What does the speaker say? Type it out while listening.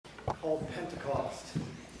called Pentecost.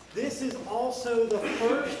 This is also the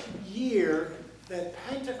first year that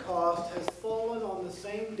Pentecost has fallen on the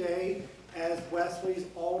same day as Wesley's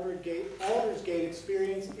Aldersgate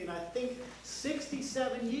experience in, I think,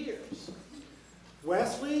 67 years.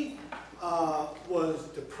 Wesley was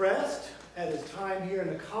depressed at his time here in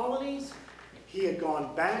the colonies. He had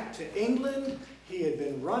gone back to England. He had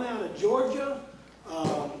been run out of Georgia.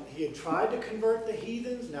 He had tried to convert the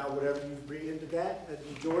heathens. Now, whatever you read into that,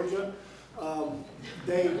 in Georgia,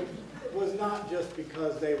 was not just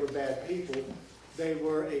because they were bad people. They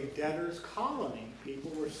were a debtor's colony.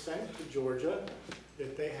 People were sent to Georgia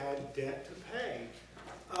if they had debt to pay.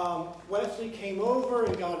 Wesley came over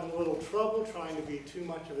and got in a little trouble trying to be too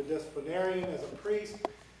much of a disciplinarian as a priest,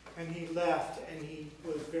 and he left, and he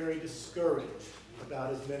was very discouraged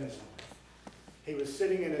about his ministry. He was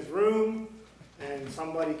sitting in his room, and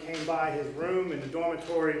somebody came by his room in the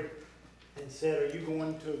dormitory and said, "Are you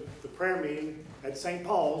going to the prayer meeting at St.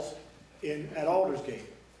 Paul's at Aldersgate?"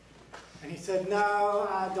 And he said, "No,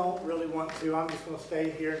 I don't really want to. I'm just going to stay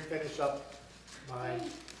here and finish up my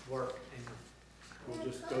work, and we'll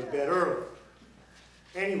just go to bed early."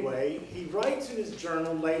 Anyway, he writes in his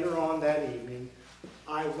journal later on that evening,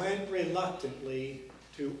 "I went reluctantly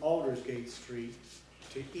to Aldersgate Street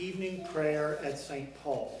to evening prayer at St.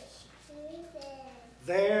 Paul's.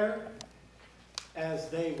 There, as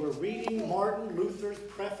they were reading Martin Luther's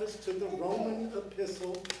preface to the Roman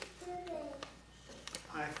epistle,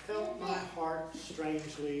 I felt my heart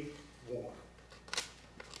strangely warm."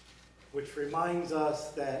 Which reminds us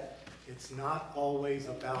that it's not always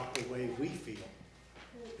about the way we feel.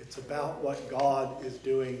 It's about what God is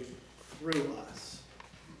doing through us.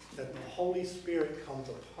 That the Holy Spirit comes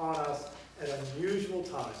upon us at unusual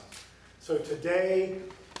times. So today,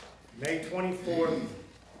 May 24th,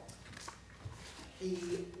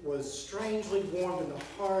 he was strangely warmed in the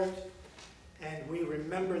heart, and we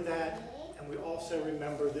remember that, and we also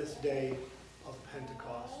remember this day of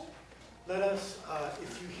Pentecost. Let us,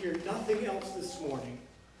 if you hear nothing else this morning,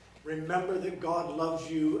 remember that God loves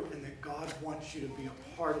you and that God wants you to be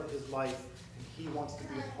a part of his life, and he wants to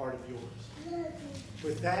be a part of yours.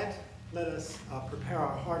 With that, let us prepare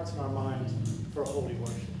our hearts and our minds for holy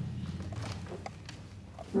worship.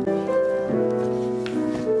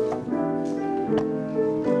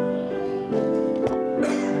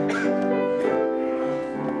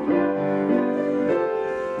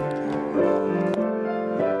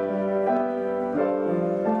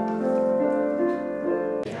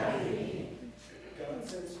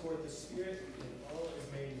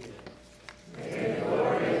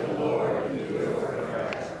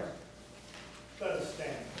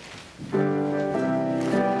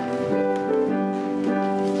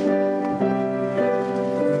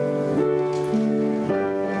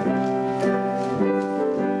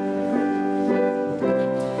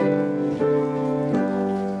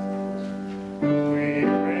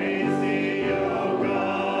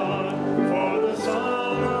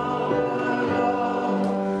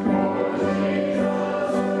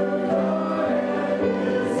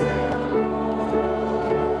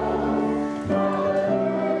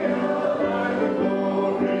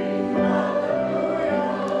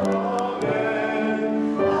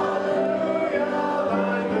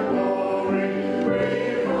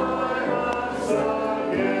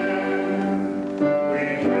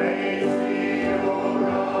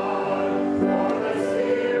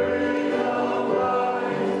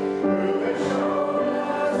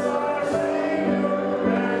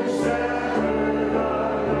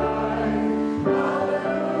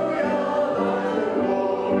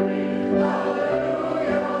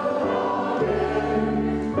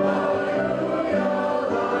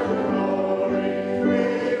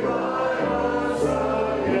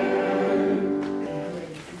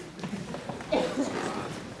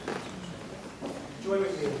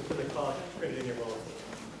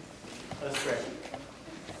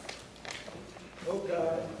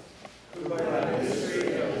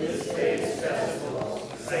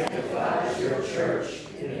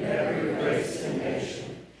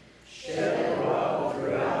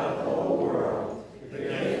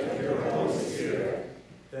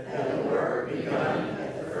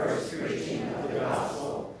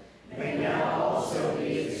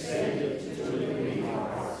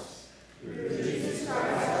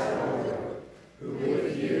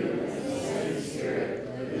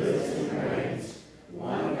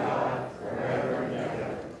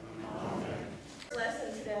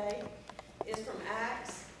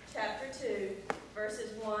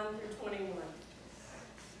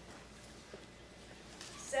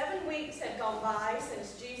 By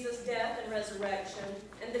since Jesus' death and resurrection,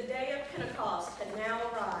 and the day of Pentecost had now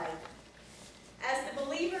arrived.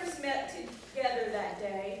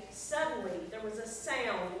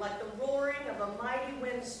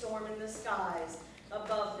 windstorm in the skies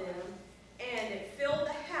above them, and it filled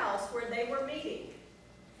the house where they were meeting.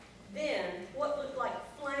 Then what looked like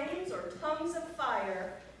flames or tongues of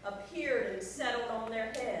fire appeared and settled on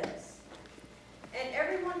their heads. And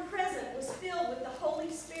everyone present was filled with the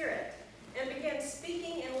Holy Spirit and began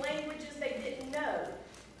speaking in languages they didn't know,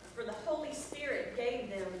 for the Holy Spirit gave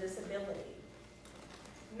them this ability.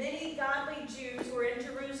 Many godly Jews were in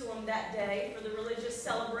Jerusalem that day for the religious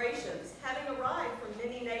celebrations, having arrived from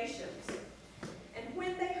many nations. And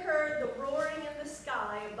when they heard the roaring in the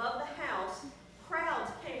sky above the house,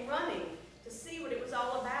 crowds came running to see what it was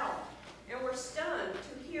all about, and were stunned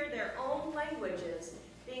to hear their own languages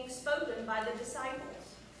being spoken by the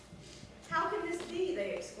disciples. "How can this be?"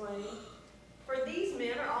 they exclaimed. "For these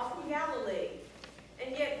men are all from Galilee,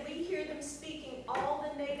 and yet we hear them speaking all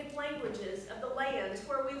the native languages of the lands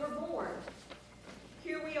where we were born.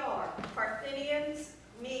 Here we are, Parthians,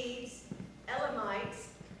 Medes, Elamites,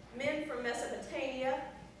 men from Mesopotamia,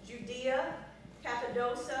 Judea,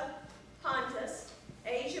 Cappadocia, Pontus,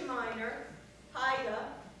 Asia Minor,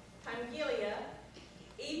 Phrygia, Pamphylia,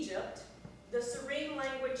 Egypt, the Cyrene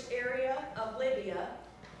language area of Libya,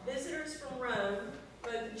 visitors from Rome,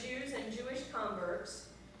 both Jews and Jewish converts,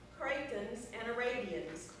 Cretans and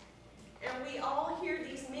Arabians. And we all hear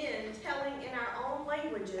these men telling in our own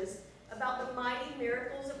languages about the mighty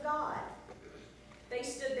miracles of God." They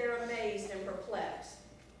stood there amazed and perplexed.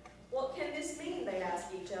 "What can this mean?" they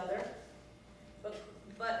asked each other.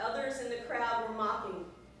 But others in the crowd were mocking.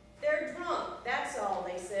 "They're drunk, that's all,"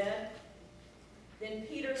 they said. Then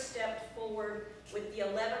Peter stepped forward with the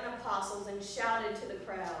 11 apostles and shouted to the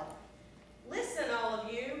crowd, "Listen, all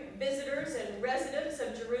of you, visitors and residents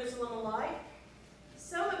of Jerusalem alike.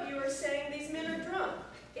 Some of you are saying these men are drunk.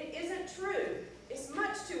 It isn't true. It's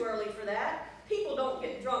much too early for that. People don't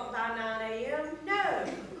get drunk by 9 a.m. No.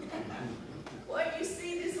 What you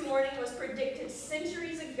see this morning was predicted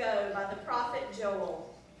centuries ago by the prophet Joel.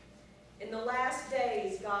 In the last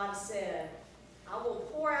days, God said, I will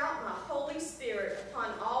pour out my Holy Spirit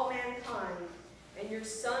upon all mankind, and your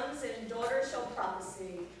sons and daughters shall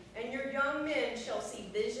prophesy, and your young men shall see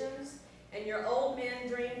visions, and your old men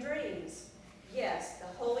dream dreams. Yes, the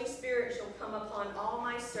Holy Spirit shall come upon all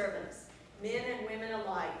my servants, men and women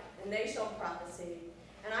alike, and they shall prophesy.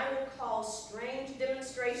 And I will cause strange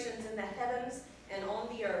demonstrations in the heavens and on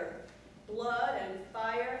the earth, blood and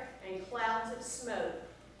fire and clouds of smoke.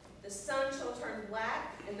 The sun shall turn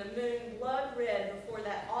black and the moon blood red before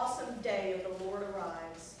that awesome day of the Lord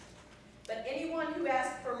arrives. But anyone who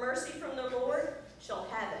asks for mercy from the Lord shall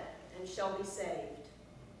have it and shall be saved."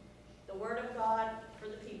 The word of God for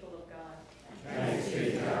the people of God. Thanks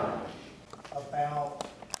be to God. About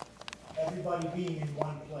everybody being in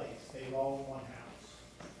one place. They were all in one house.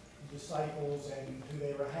 The disciples and who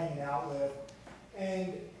they were hanging out with.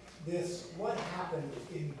 And what happened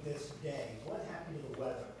in this day? What happened to the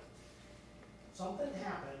weather? Something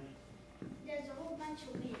happened. There's a whole bunch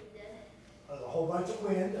of wind. A whole bunch of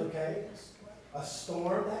wind, okay. A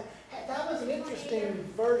storm. That was an interesting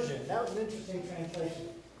version. That was an interesting translation.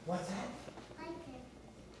 What's that? Lightning.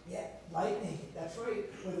 Yeah, lightning. That's right.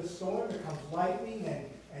 With a storm, there comes lightning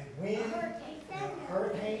and wind. A hurricane. And a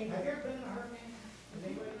hurricane. Have you ever been in a hurricane?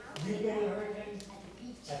 Anybody? You've been in a hurricane? At the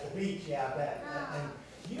beach. At the beach, yeah, I bet. And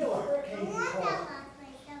you know a hurricane can cause...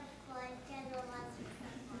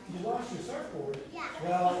 You lost your surfboard? Yeah.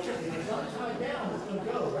 Well, if it's upside down, it's going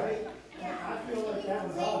to go, right? Yeah. I feel like that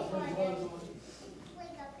was all it was.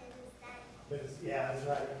 Wake up in the sun. But yeah, that's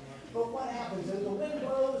right. But what happens is the wind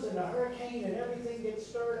blows and the hurricane and everything gets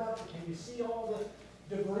stirred up, and you see all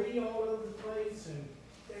the debris all over the place, and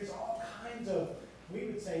there's all kinds of, we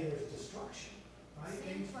would say there's destruction, right?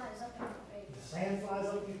 Sand flies up in your face. The sand flies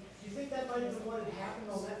up. Do you think that might have been what had happened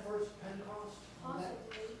on that first Pentecost?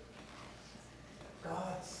 Possibly.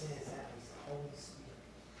 God says that was the Holy Spirit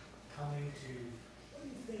coming to, what do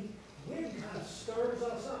you think? Wind kind of stirs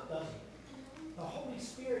us up, doesn't it? The Holy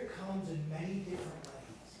Spirit comes in many different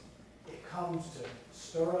ways. It comes to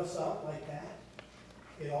stir us up like that.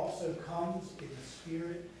 It also comes in the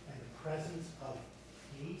spirit and the presence of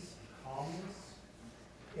peace and calmness.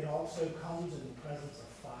 It also comes in the presence of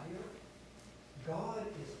fire. God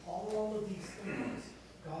is all of these things.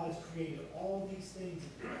 God has created all these things.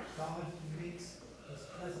 God makes His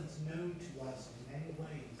presence known to us in many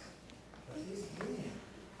ways. But this wind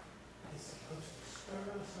is supposed to stir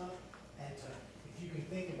us up and to, if you can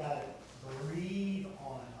think about it, breathe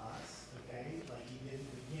on us, okay, like He did in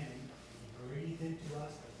the beginning. He breathed into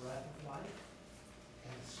us the breath of life.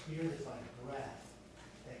 And the Spirit is like breath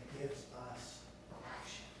that gives us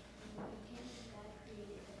action.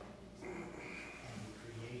 And He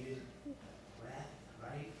created breath,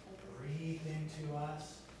 right?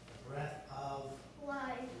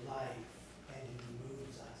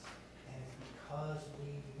 because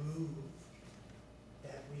we move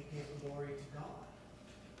that we give glory to God.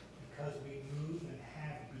 Because we move and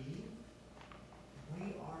have being,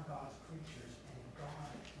 we are God's creatures, and God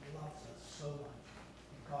loves us so much.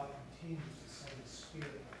 And God continues to send His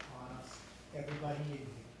Spirit upon us, everybody in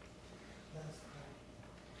here. Let us pray.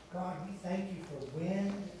 God, we thank you for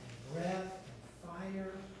wind and breath and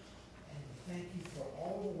fire, and we thank you for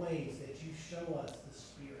all the ways that you show us the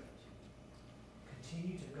Spirit.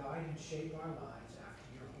 Continue to guide and shape our lives after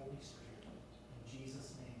your Holy Spirit. In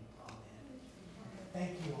Jesus' name, amen.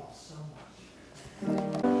 Thank you all so much.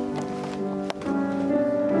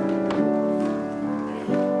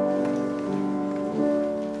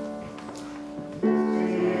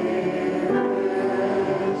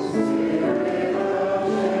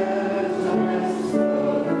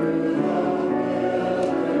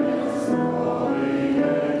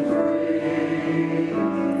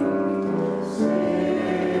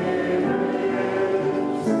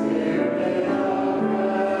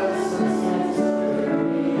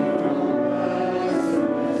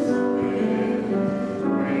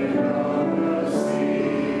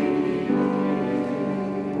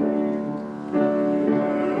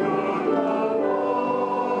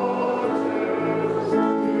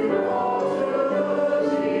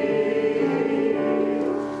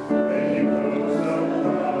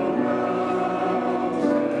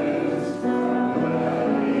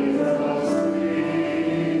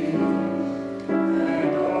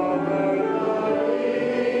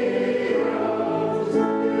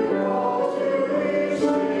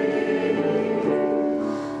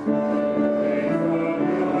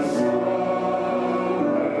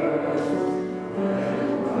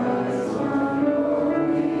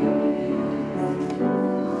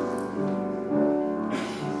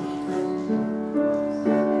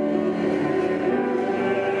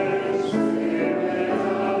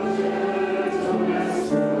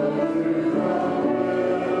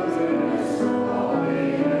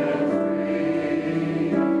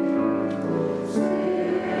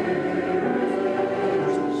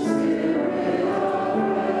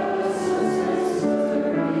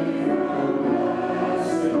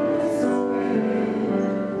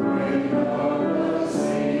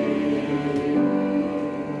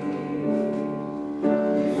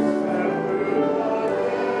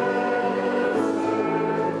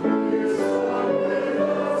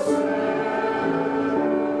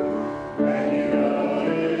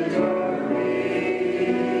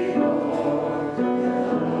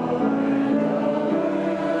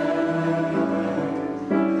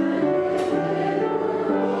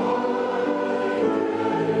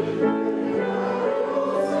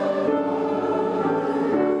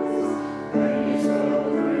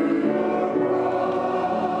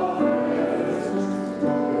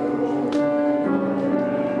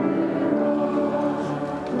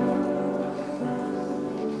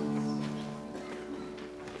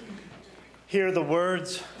 Hear the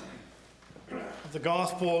words of the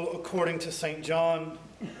Gospel according to St. John.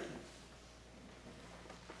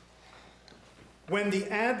 When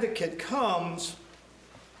the Advocate comes,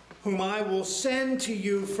 whom I will send to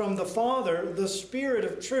you from the Father, the Spirit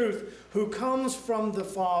of truth, who comes from the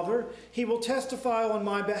Father, he will testify on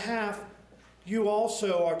my behalf. You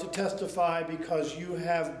also are to testify because you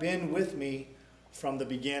have been with me from the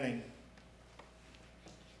beginning.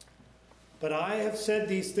 But I have said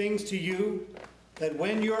these things to you, that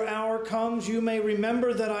when your hour comes, you may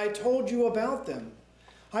remember that I told you about them.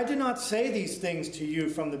 I did not say these things to you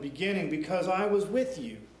from the beginning because I was with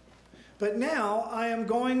you. But now I am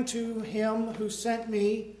going to him who sent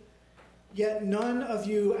me, yet none of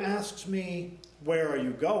you asks me, where are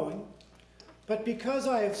you going? But because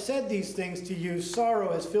I have said these things to you,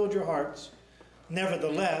 sorrow has filled your hearts.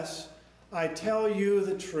 Nevertheless, I tell you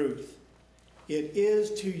the truth. It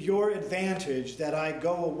is to your advantage that I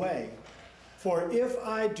go away. For if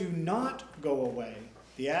I do not go away,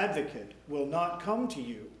 the Advocate will not come to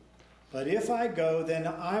you. But if I go, then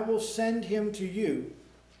I will send him to you.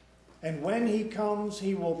 And when he comes,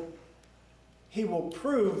 he will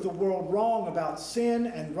prove the world wrong about sin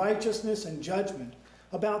and righteousness and judgment.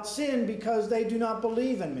 About sin, because they do not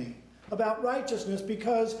believe in me. About righteousness,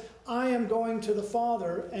 because I am going to the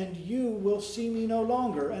Father, and you will see me no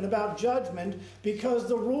longer. And about judgment, because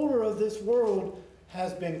the ruler of this world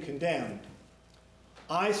has been condemned.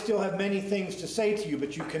 I still have many things to say to you,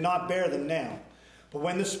 but you cannot bear them now. But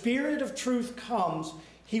when the Spirit of truth comes,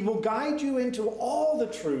 he will guide you into all the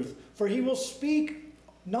truth, for he will speak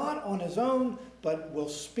not on his own, but will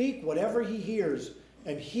speak whatever he hears,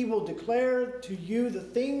 and he will declare to you the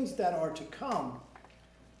things that are to come.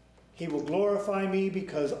 He will glorify me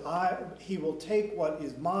because he will take what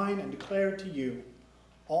is mine and declare it to you.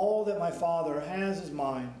 All that my Father has is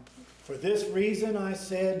mine. For this reason I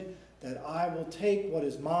said that I will take what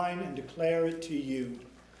is mine and declare it to you.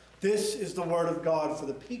 This is the word of God for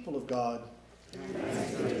the people of God.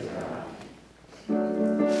 Thanks be to God.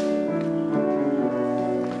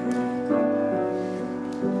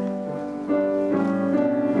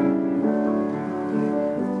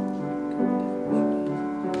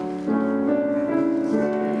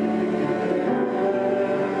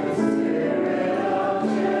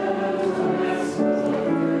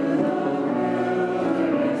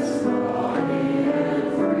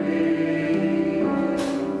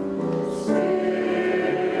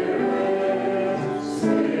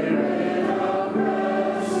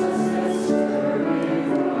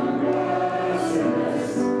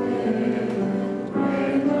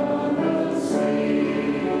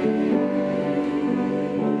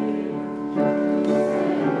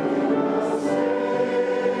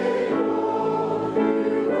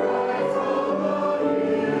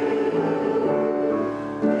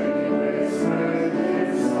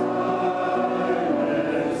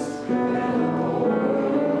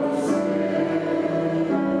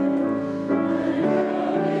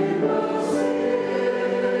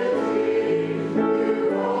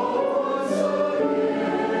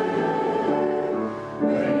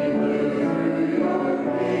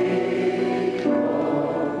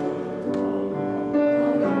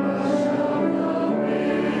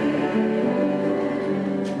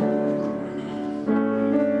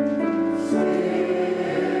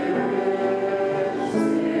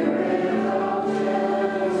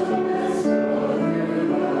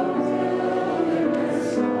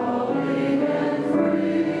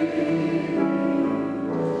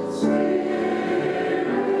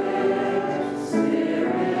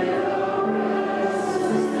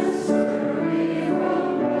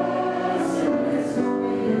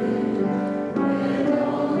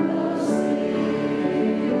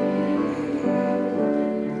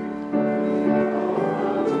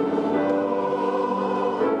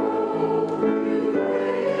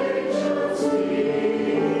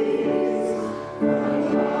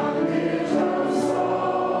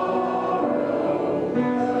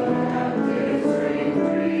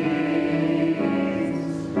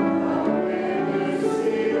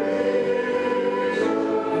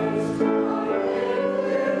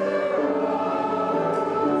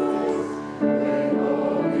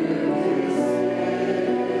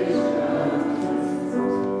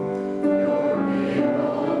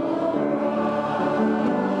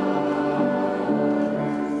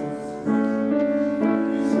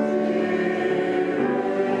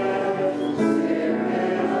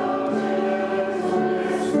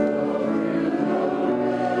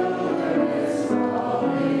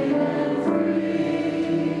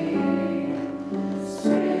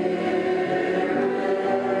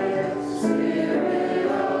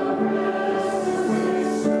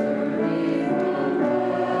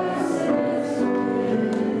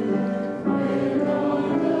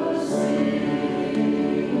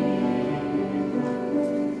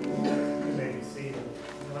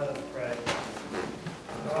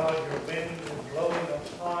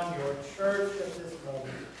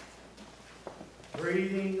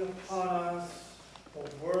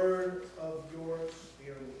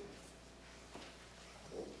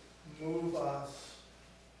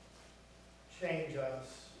 Change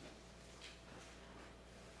us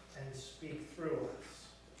and speak through us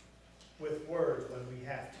with words when we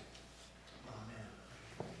have to.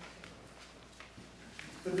 Amen.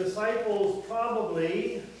 The disciples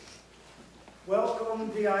probably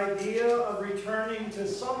welcomed the idea of returning to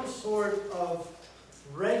some sort of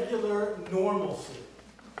regular normalcy.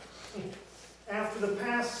 After the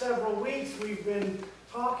past several weeks, we've been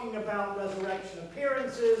talking about resurrection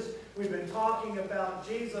appearances. We've been talking about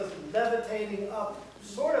Jesus levitating up,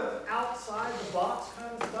 sort of outside the box kind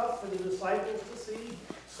of stuff for the disciples to see,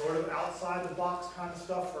 sort of outside the box kind of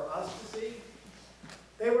stuff for us to see.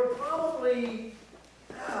 They were probably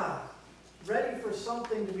ready for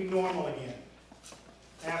something to be normal again.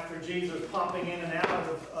 After Jesus popping in and out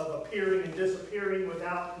of appearing and disappearing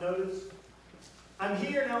without notice. I'm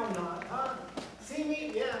here, no I'm not. Huh? See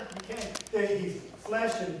me? Yeah, you can. He's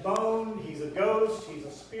flesh and bone. He's a ghost. He's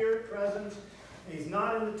a spirit presence. He's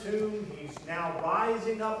not in the tomb. He's now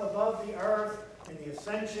rising up above the earth in the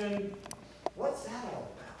ascension. What's that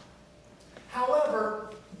all about?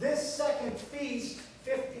 However, this second feast,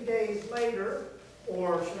 50 days later,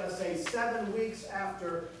 or should I say 7 weeks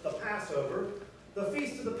after the Passover, the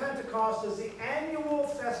Feast of the Pentecost is the annual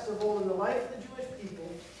festival in the life of the Jewish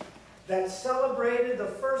people that celebrated the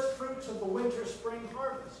first fruits of the winter-spring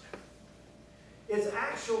harvest. It's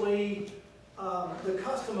actually, the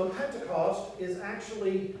custom of Pentecost is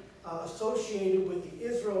actually associated with the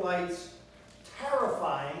Israelites'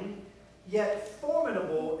 terrifying yet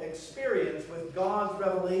formidable experience with God's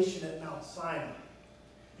revelation at Mount Sinai.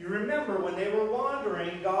 You remember when they were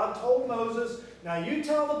wandering, God told Moses, now you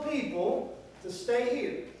tell the people to stay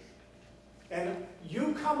here. And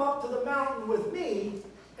you come up to the mountain with me,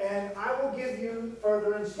 and I will give you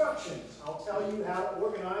further instructions. I'll tell you how to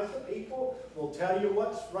organize the people. We'll tell you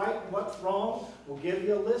what's right and what's wrong. We'll give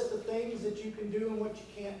you a list of things that you can do and what you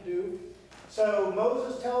can't do. So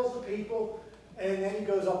Moses tells the people, and then he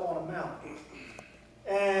goes up on a mountain.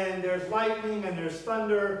 And there's lightning, and there's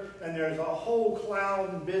thunder, and there's a whole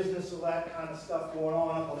cloud and business of that kind of stuff going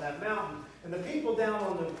on up on that mountain. And the people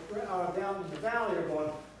down in the valley are going,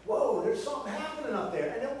 whoa, there's something happening up there.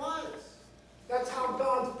 And it was. That's how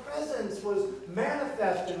God's presence was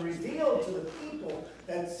manifest and revealed to the people,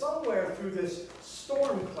 that somewhere through this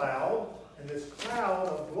storm cloud and this cloud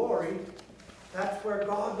of glory, that's where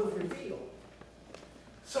God was revealed.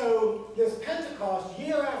 So this Pentecost,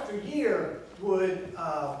 year after year, would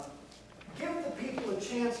give the people a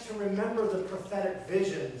chance to remember the prophetic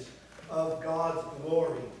visions of God's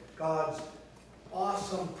glory, God's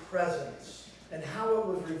awesome presence, and how it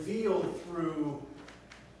was revealed through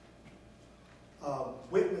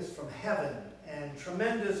witness from heaven and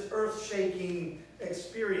tremendous earth-shaking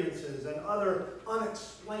experiences and other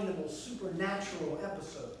unexplainable supernatural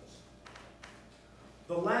episodes.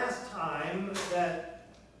 The last time that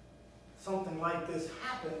something like this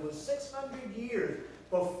happened was 600 years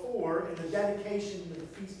before, in the dedication to the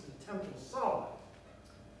Feast of the Temple of Solomon.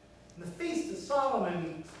 In the Feast of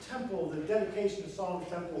Solomon's Temple, the dedication of Solomon's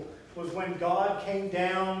Temple, was when God came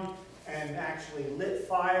down and actually lit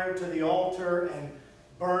fire to the altar and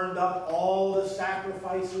burned up all the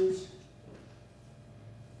sacrifices.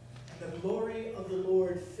 And the glory of the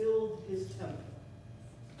Lord filled his temple.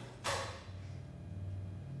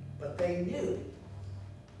 But they knew.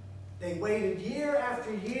 They waited year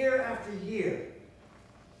after year after year.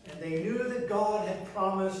 And they knew that God had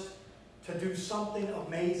promised to do something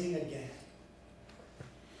amazing again.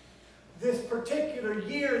 This particular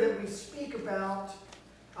year that we speak about,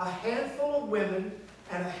 a handful of women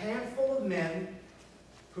and a handful of men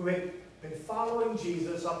who had been following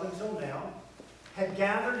Jesus up until now had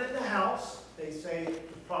gathered in the house. They say it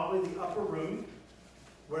was probably the upper room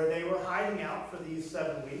where they were hiding out for these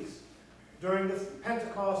 7 weeks during the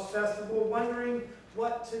Pentecost festival, wondering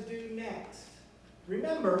what to do next.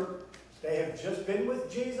 Remember, they have just been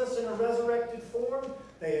with Jesus in a resurrected form.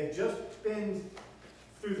 They had just been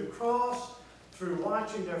through the cross, through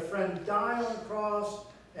watching their friend die on the cross,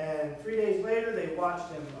 and 3 days later they watched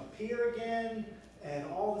him appear again, and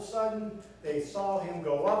all of a sudden they saw him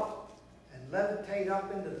go up and levitate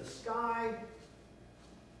up into the sky.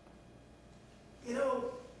 You know,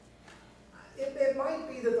 it might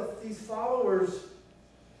be that these followers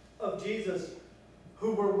of Jesus,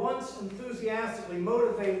 who were once enthusiastically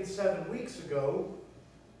motivated 7 weeks ago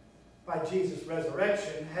by Jesus'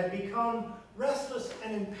 resurrection, had become restless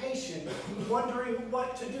and impatient, wondering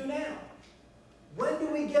what to do now. When do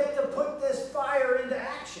we get to put this fire into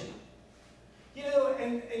action? You know,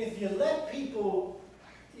 and if you let people,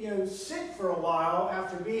 you know, sit for a while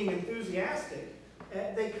after being enthusiastic,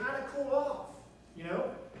 they kind of cool off, you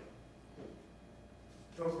know.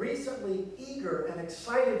 The recently eager and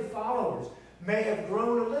excited followers may have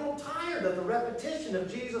grown a little tired of the repetition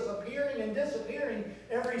of Jesus appearing and disappearing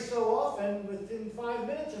every so often within 5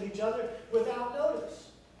 minutes of each other without notice.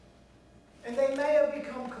 And they may have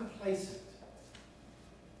become complacent.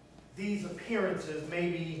 These appearances,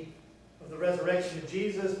 maybe of the resurrection of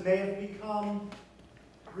Jesus, may have become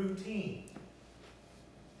routine.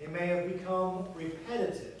 They may have become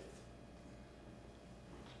repetitive.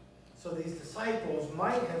 So these disciples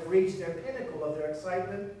might have reached their pinnacle of their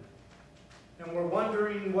excitement and were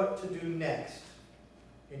wondering what to do next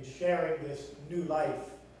in sharing this new life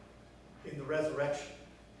in the resurrection.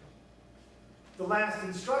 The last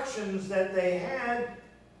instructions that they had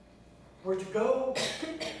were to go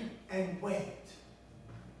and wait.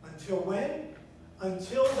 Until when?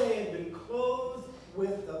 Until they had been clothed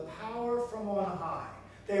with the power from on high.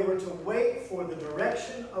 They were to wait for the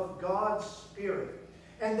direction of God's Spirit.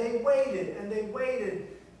 And they waited, and they waited.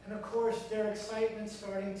 And of course, their excitement's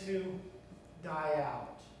starting to die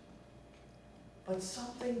out. But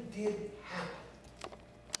something did happen.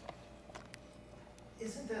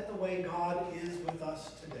 Isn't that the way God is with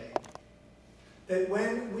us today? That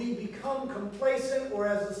when we become complacent, or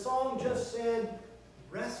as the song just said,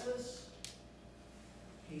 restless,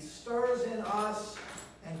 He stirs in us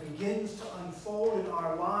and begins to unfold in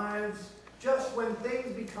our lives. Just when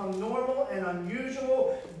things become normal and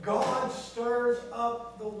unusual, God stirs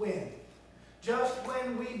up the wind. Just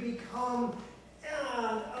when we become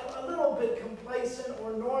a little bit complacent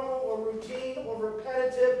or normal or routine or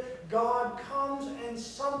repetitive, God comes and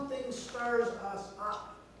something stirs us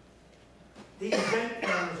up. The event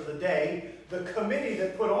planners of the day, the committee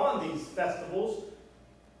that put on these festivals,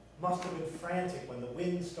 must have been frantic when the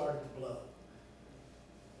wind started to blow.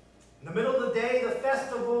 In the middle of the day, the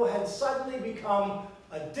festival had suddenly become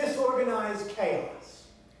a disorganized chaos.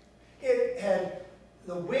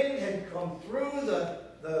 The wind had come through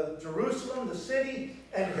the Jerusalem, the city,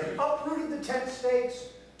 and had uprooted the tent stakes,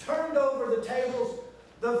 turned over the tables.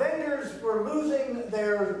 The vendors were losing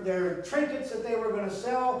their trinkets that they were going to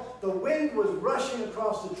sell. The wind was rushing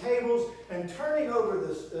across the tables and turning over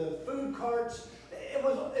the food carts. It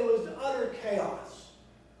was utter chaos.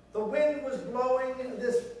 The wind was blowing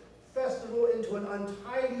this festival into an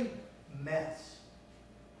untidy mess.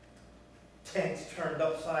 Tents turned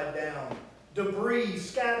upside down. Debris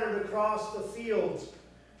scattered across the fields.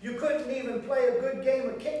 You couldn't even play a good game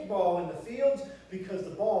of kickball in the fields because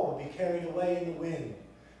the ball would be carried away in the wind.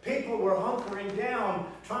 People were hunkering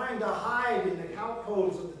down, trying to hide in the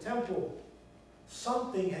alcoves of the temple.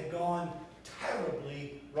 Something had gone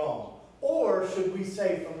terribly wrong. Or, should we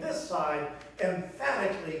say from this side,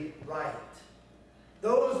 emphatically right.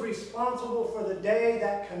 Those responsible for the day,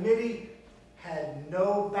 that committee, had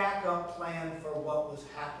no backup plan for what was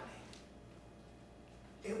happening.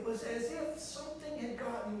 It was as if something had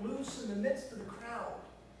gotten loose in the midst of the crowd.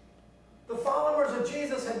 The followers of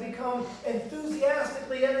Jesus had become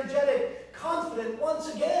enthusiastically energetic, confident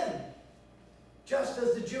once again. Just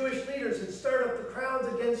as the Jewish leaders had stirred up the crowds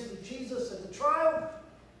against Jesus at the trial,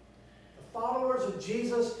 the followers of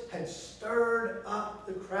Jesus had stirred up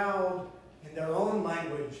the crowd in their own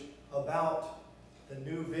language about the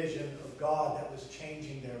new vision of God that was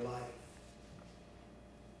changing their life.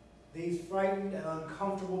 These frightened and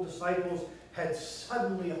uncomfortable disciples had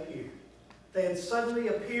suddenly appeared. They had suddenly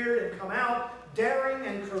appeared and come out, daring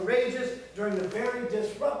and courageous during the very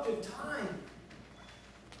disruptive time.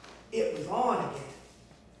 It was on again.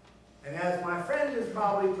 And as my friend is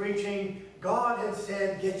probably preaching, God had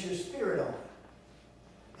said, get your spirit on.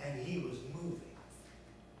 And he was moving.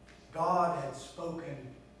 God had spoken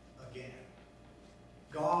again.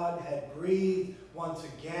 God had breathed once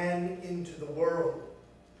again into the world.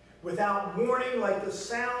 Without warning, like the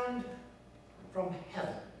sound from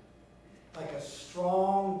heaven, like a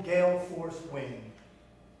strong gale force wind,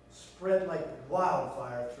 spread like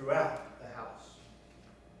wildfire throughout the house.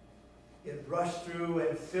 It rushed through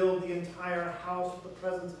and filled the entire house with the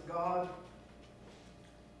presence of God.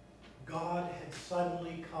 God had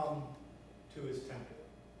suddenly come to his temple.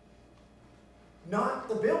 Not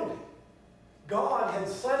the building. God had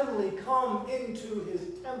suddenly come into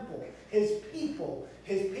his temple, his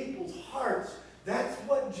people's hearts. That's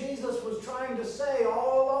what Jesus was trying to say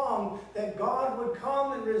all along, that God would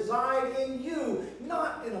come and reside in you,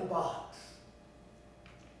 not in a box.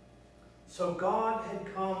 So God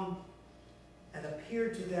had come and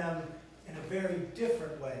appeared to them in a very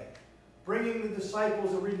different way, bringing the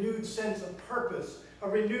disciples a renewed sense of purpose, a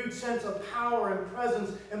renewed sense of power and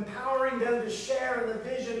presence, empowering them to share in the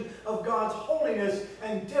vision of God's holiness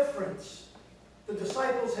and difference. The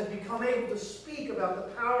disciples had become able to speak about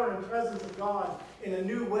the power and presence of God in a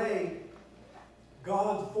new way.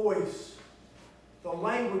 God's voice, the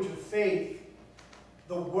language of faith,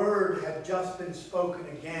 the word had just been spoken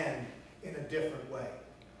again in a different way.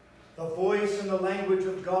 The voice and the language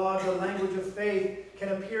of God, the language of faith, can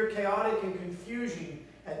appear chaotic and confusing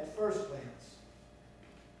at first glance.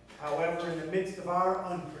 However, in the midst of our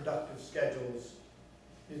unproductive schedules,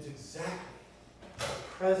 it is exactly the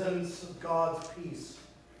presence of God's peace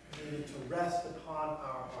needed to rest upon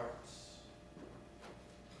our hearts.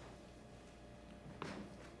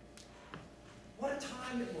 What a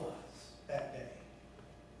time it was that day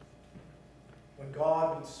when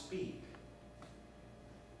God would speak,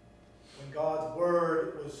 when God's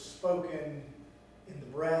word was spoken in the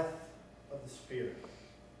breath of the Spirit.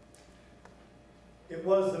 It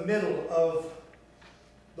was the middle of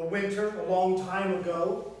the winter a long time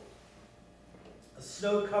ago, a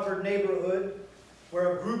snow-covered neighborhood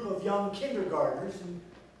where a group of young kindergartners, and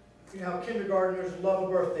you know how kindergartners love a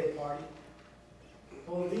birthday party.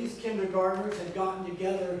 Well, these kindergartners had gotten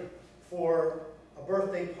together for a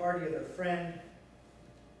birthday party of their friend.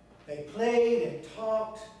 They played and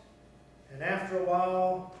talked, and after a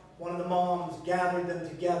while, one of the moms gathered them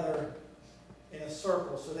together in a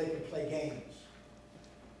circle so they could play games.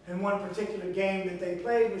 And one particular game that they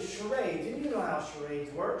played was charades. And you know how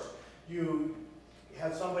charades works. You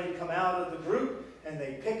have somebody come out of the group, and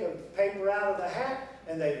they pick a paper out of the hat,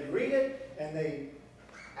 and they read it, and they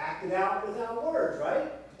act it out without words,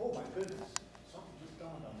 right? Oh my goodness, something just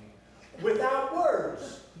dawned on me. Without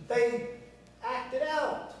words, they act it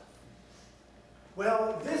out.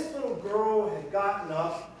 Well, this little girl had gotten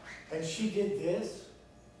up, and she did this,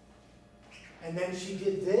 and then she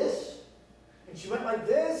did this, and she went like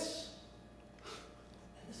this.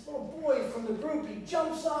 And this little boy from the group, he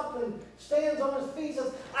jumps up and stands on his feet and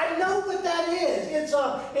says, I know what that is.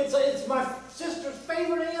 It's my sister's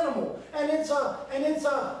favorite animal. And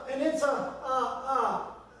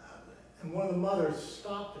and one of the mothers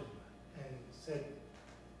stopped him and said,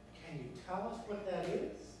 can you tell us what that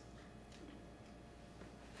is?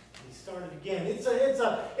 And he started again.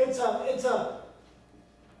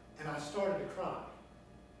 And I started to cry.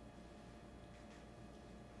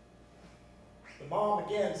 The mom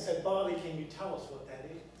again said, Bobby, can you tell us what that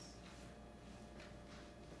is?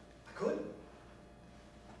 I couldn't.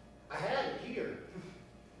 I had it here.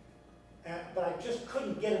 But I just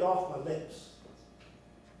couldn't get it off my lips.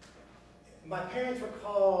 My parents were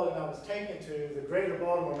called, and I was taken to the Greater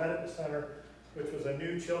Baltimore Medical Center, which was a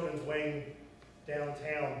new children's wing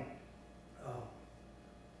downtown.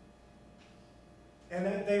 And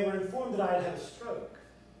they were informed that I had had a stroke.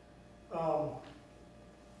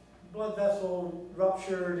 Blood vessel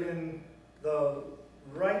ruptured in the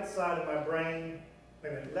right side of my brain,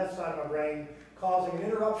 left side of my brain, causing an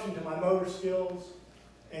interruption to my motor skills,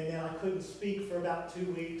 and then I couldn't speak for about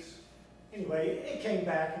 2 weeks. Anyway, it came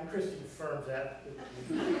back, and Christy affirms that.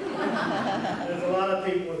 There's a lot of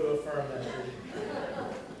people who affirm that.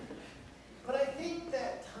 But I think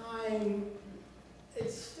that time, it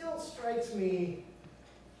still strikes me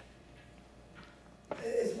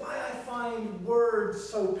is why I find words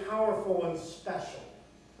so powerful and special.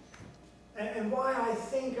 And why I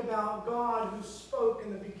think about God who spoke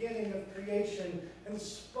in the beginning of creation and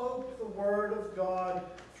spoke the word of God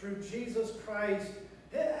through Jesus Christ.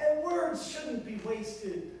 And words shouldn't be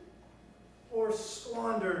wasted or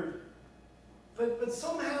squandered. But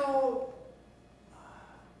somehow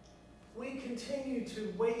we continue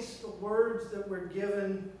to waste the words that we're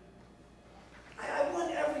given. I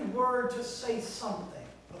want every word to say something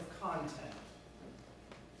of content.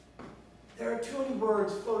 There are too many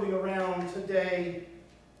words floating around today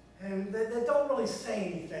and that don't really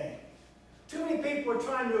say anything. Too many people are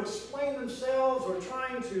trying to explain themselves or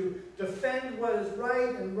trying to defend what is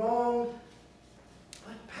right and wrong.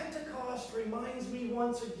 But Pentecost reminds me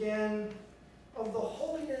once again of the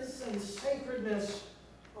holiness and sacredness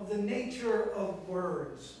of the nature of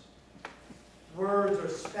words. Words are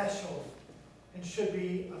special and should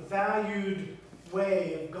be a valued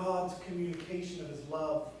way of God's communication of his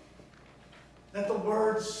love. That the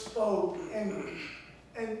Word spoke and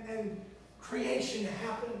creation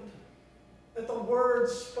happened. That the Word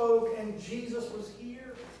spoke and Jesus was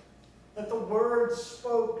here. That the Word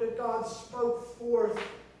spoke, that God spoke forth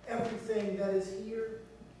everything that is here.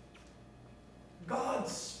 God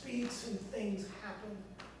speaks and things happen.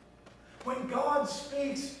 When God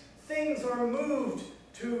speaks, things are moved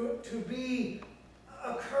to be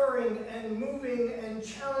occurring and moving and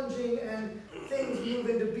challenging, and things move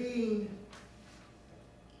into being.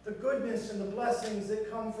 The goodness and the blessings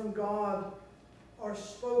that come from God are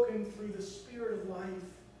spoken through the Spirit of life.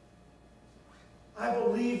 I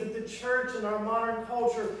believe that the church in our modern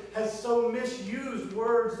culture has so misused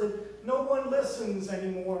words that no one listens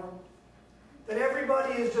anymore. That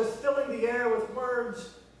everybody is just filling the air with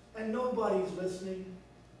words and nobody's listening.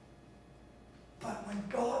 But when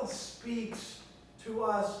God speaks to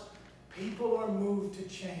us, people are moved to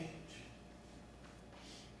change.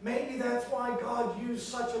 Maybe that's why God used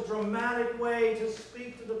such a dramatic way to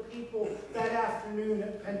speak to the people that afternoon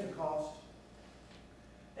at Pentecost.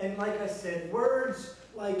 And like I said, words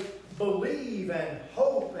like believe and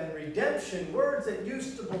hope and redemption, words that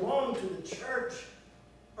used to belong to the church,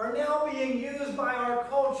 are now being used by our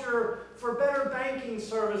culture for better banking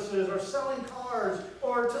services or selling cars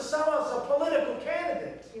or to sell us a political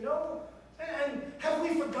candidate, you know? And have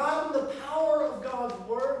we forgotten the power of God's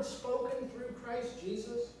word spoken through Christ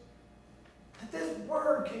Jesus? That this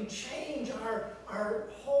word can change our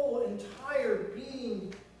whole entire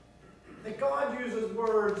being. That God uses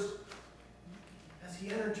words as he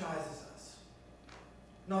energizes us.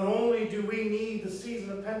 Not only do we need the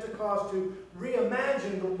season of Pentecost to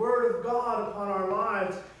reimagine the Word of God upon our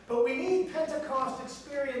lives, but we need Pentecost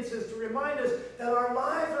experiences to remind us that our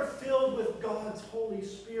lives are filled with God's Holy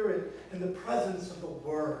Spirit in the presence of the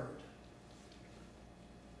Word.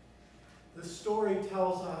 the story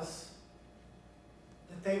tells us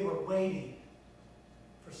that they were waiting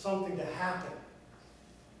for something to happen.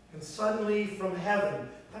 And suddenly from heaven,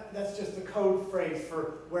 that's just the code phrase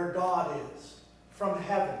for where God is, from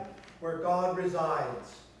heaven, where God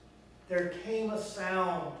resides, there came a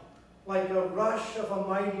sound like a rush of a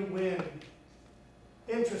mighty wind.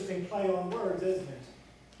 Interesting play on words, isn't it?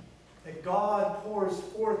 That God pours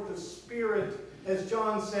forth the Spirit, as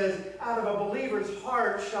John says, out of a believer's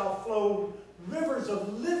heart shall flow rivers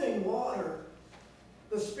of living water.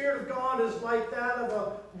 The Spirit of God is like that of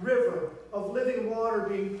a river of living water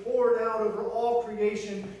being poured out over all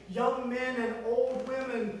creation. Young men and old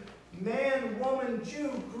women, man, woman,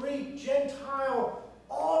 Jew, Greek, Gentile,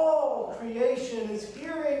 all creation is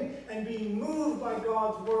hearing and being moved by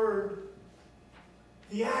God's Word.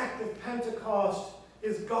 The act of Pentecost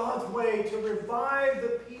is God's way to revive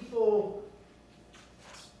the people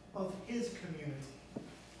of His community,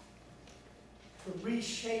 to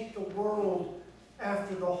reshape the world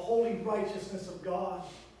after the holy righteousness of God.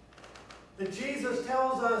 That Jesus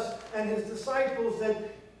tells us and His disciples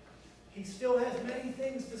that He still has many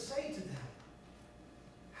things to say to them.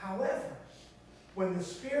 However, when the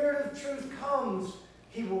Spirit of truth comes,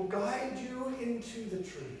 He will guide you into the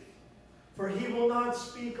truth. For He will not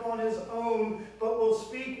speak on His own, but will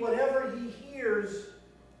speak whatever He hears,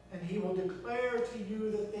 and He will declare to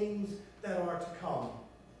you the things that are to come.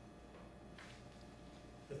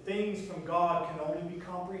 The things from God can only be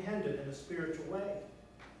comprehended in a spiritual way.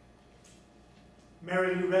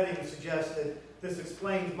 Mary Lou Redding suggests that this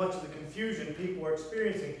explains much of the confusion people are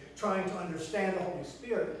experiencing trying to understand the Holy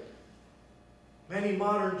Spirit. Many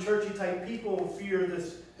modern churchy-type people fear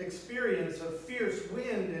this experience of fierce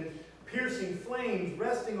wind and piercing flames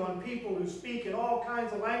resting on people who speak in all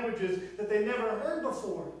kinds of languages that they never heard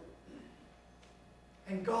before.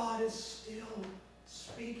 And God is still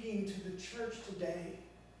speaking to the church today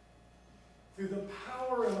through the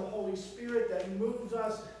power of the Holy Spirit that moves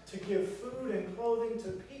us to give food and clothing to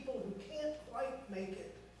people who can't quite make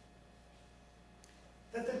it.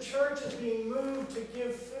 That the church is being moved to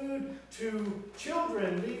give food to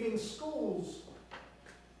children leaving schools.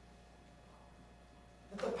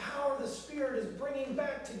 That the power of the Spirit is bringing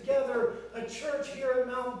back together a church here at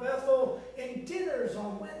Mount Bethel in dinners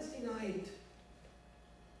on Wednesday night.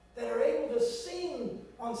 That are able to sing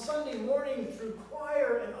on Sunday morning through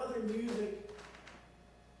choir and other music.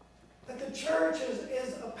 That the church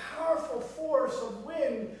is a powerful force of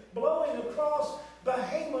wind blowing across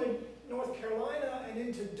Bahama, North Carolina, and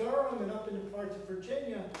into Durham and up into parts of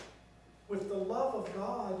Virginia with the love of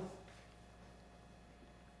God.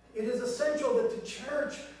 It is essential that the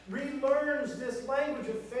church relearns this language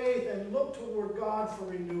of faith and look toward God for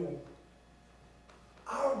renewal.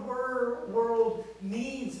 Our world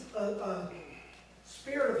needs a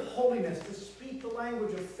spirit of holiness to speak the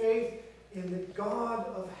language of faith in the God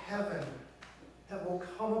of heaven that will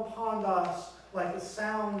come upon us like the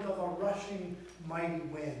sound of a rushing mighty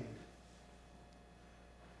wind.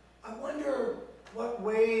 I wonder what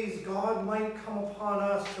ways God might come upon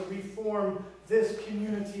us to reform this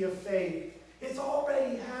community of faith. It's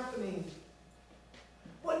already happening.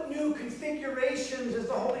 What new configurations is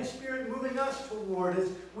the Holy Spirit moving us toward as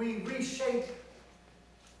we reshape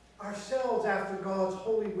ourselves after God's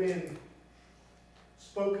holy wind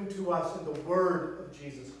spoken to us in the Word of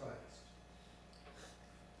Jesus Christ?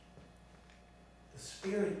 The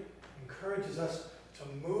Spirit encourages us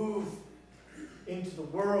to move into the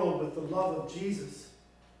world with the love of Jesus.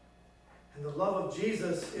 And the love of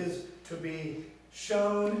Jesus is to be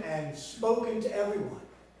shown and spoken to everyone.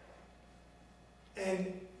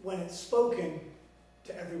 And when it's spoken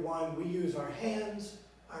to everyone, we use our hands,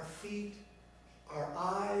 our feet, our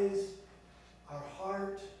eyes, our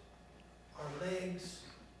heart, our legs,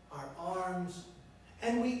 our arms,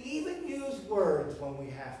 and we even use words when we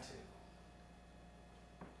have to.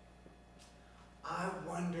 I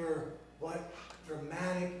wonder what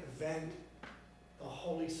dramatic event the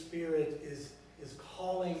Holy Spirit is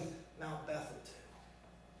calling Mount Bethel to.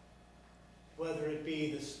 Whether it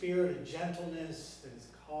be the spirit of gentleness that is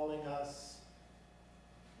calling us,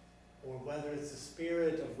 or whether it's the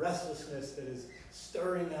spirit of restlessness that is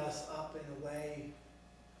stirring us up in a way.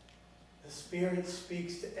 The Spirit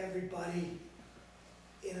speaks to everybody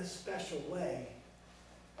in a special way,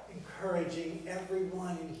 encouraging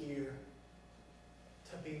everyone in here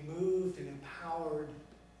to be moved and empowered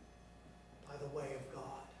by the way of God.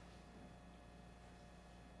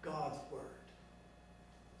 God's Word,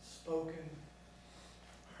 spoken,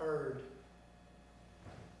 heard,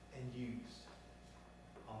 and used.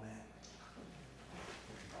 Amen.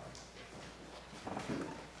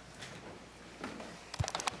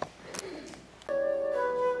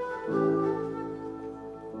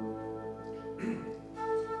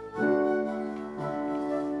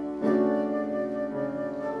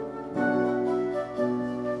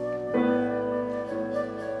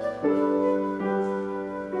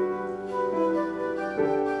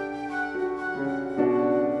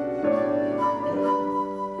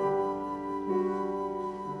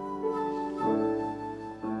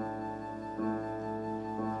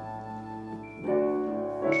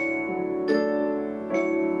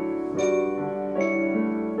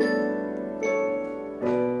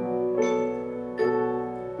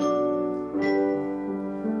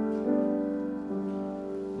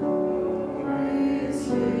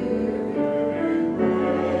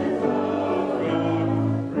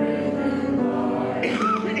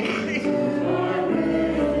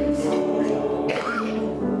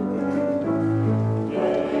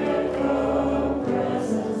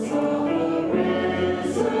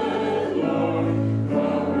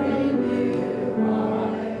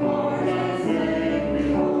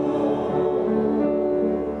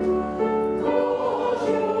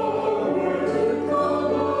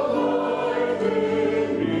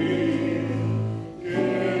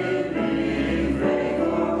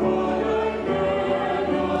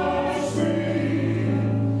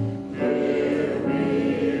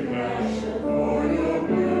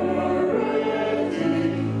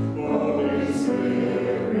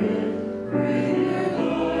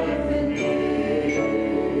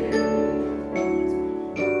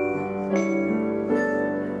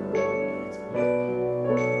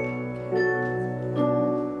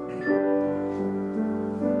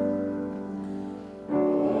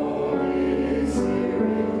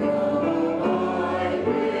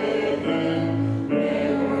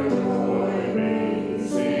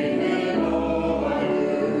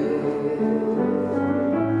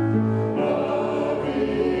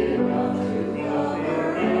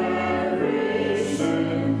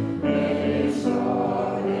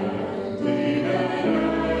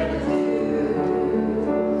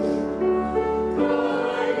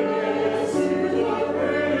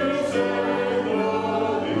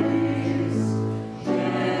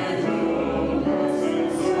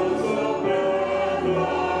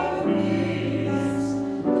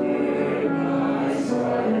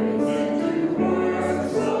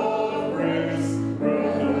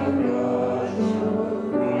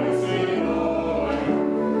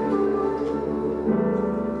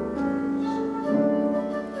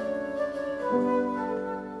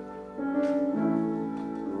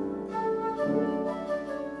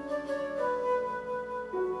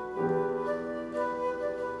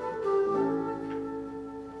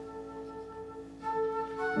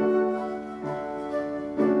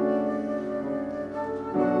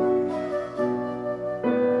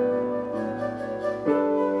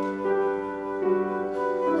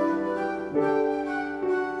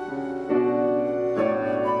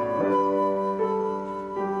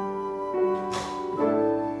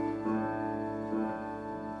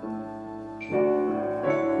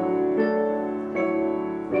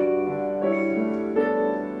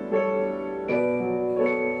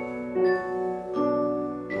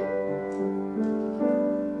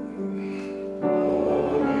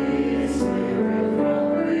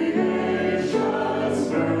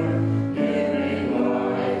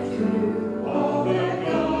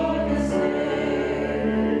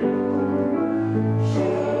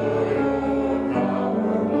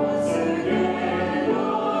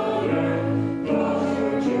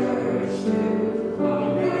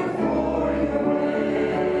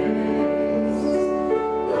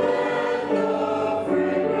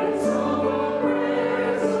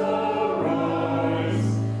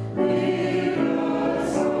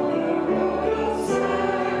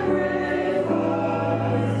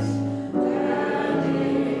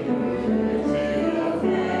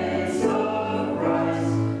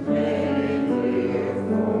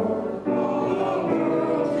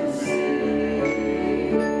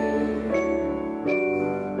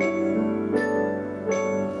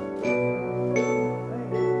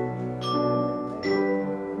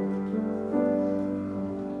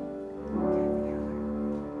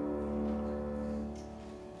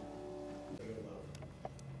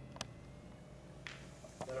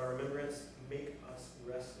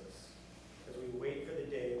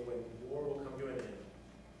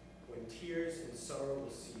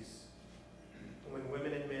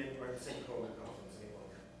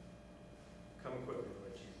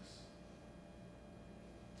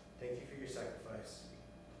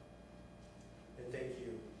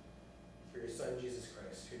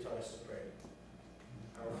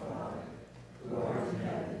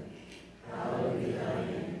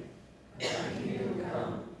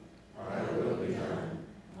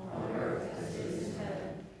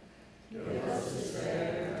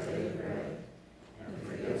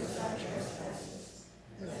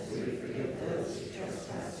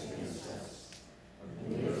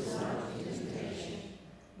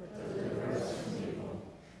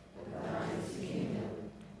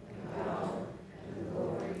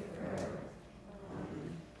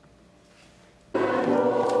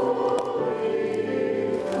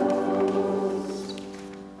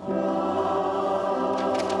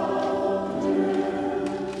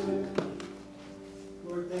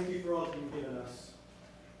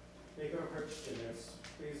 rich generous.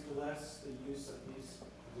 Please bless the use of these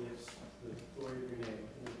gifts for the glory of your name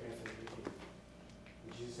and the advance of your kingdom.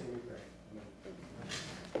 In Jesus' name we pray. Amen.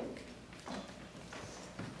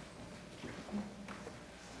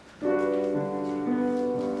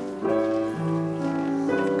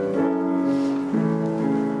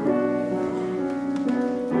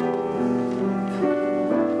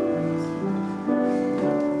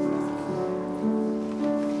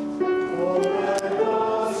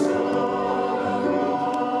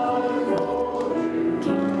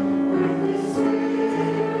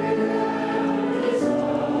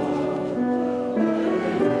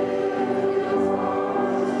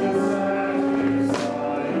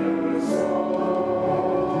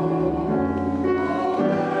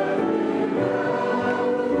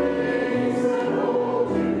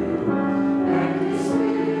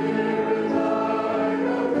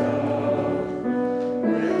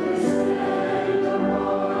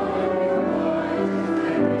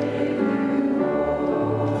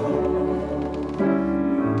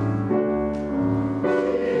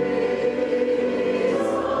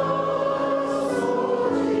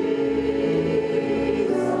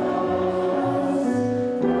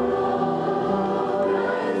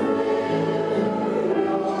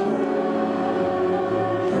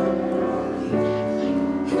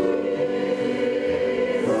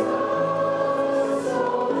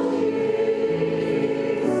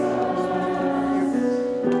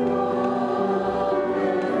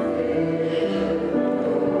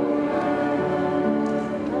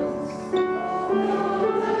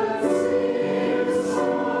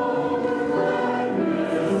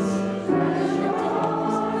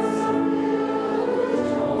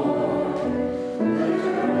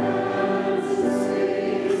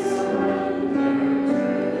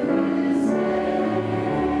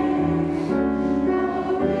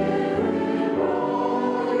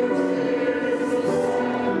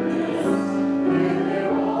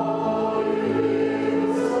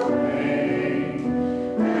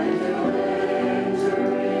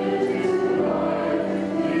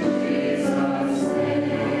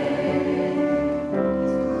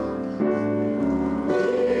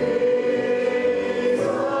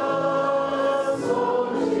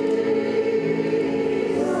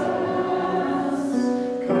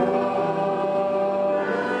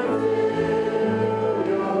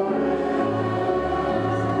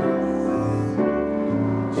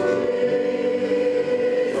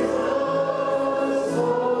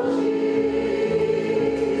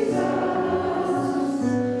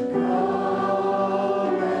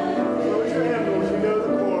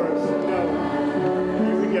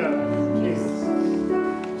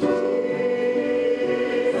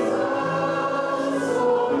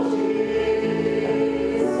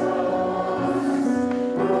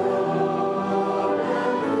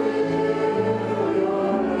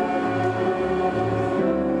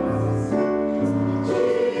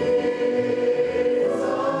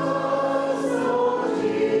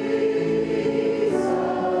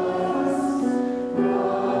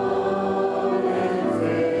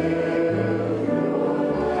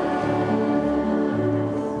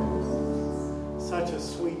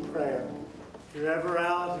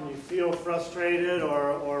 Frustrated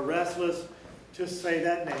or restless, just say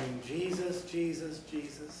that name, Jesus, Jesus,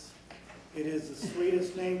 Jesus. It is the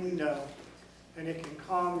sweetest name we know, and it can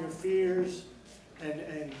calm your fears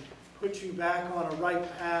and put you back on a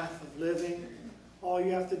right path of living. All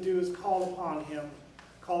you have to do is call upon him.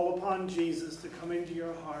 Call upon Jesus to come into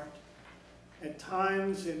your heart. At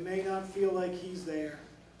times, it may not feel like he's there,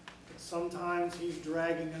 but sometimes he's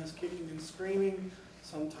dragging us, kicking and screaming.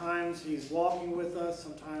 Sometimes he's walking with us.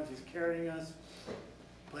 Sometimes he's carrying us.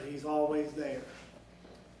 But he's always there.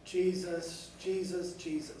 Jesus, Jesus,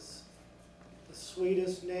 Jesus. The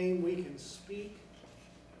sweetest name we can speak.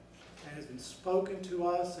 And has been spoken to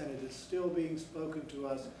us, and it is still being spoken to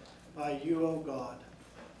us by you, O God,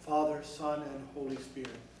 Father, Son, and Holy Spirit.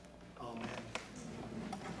 Amen.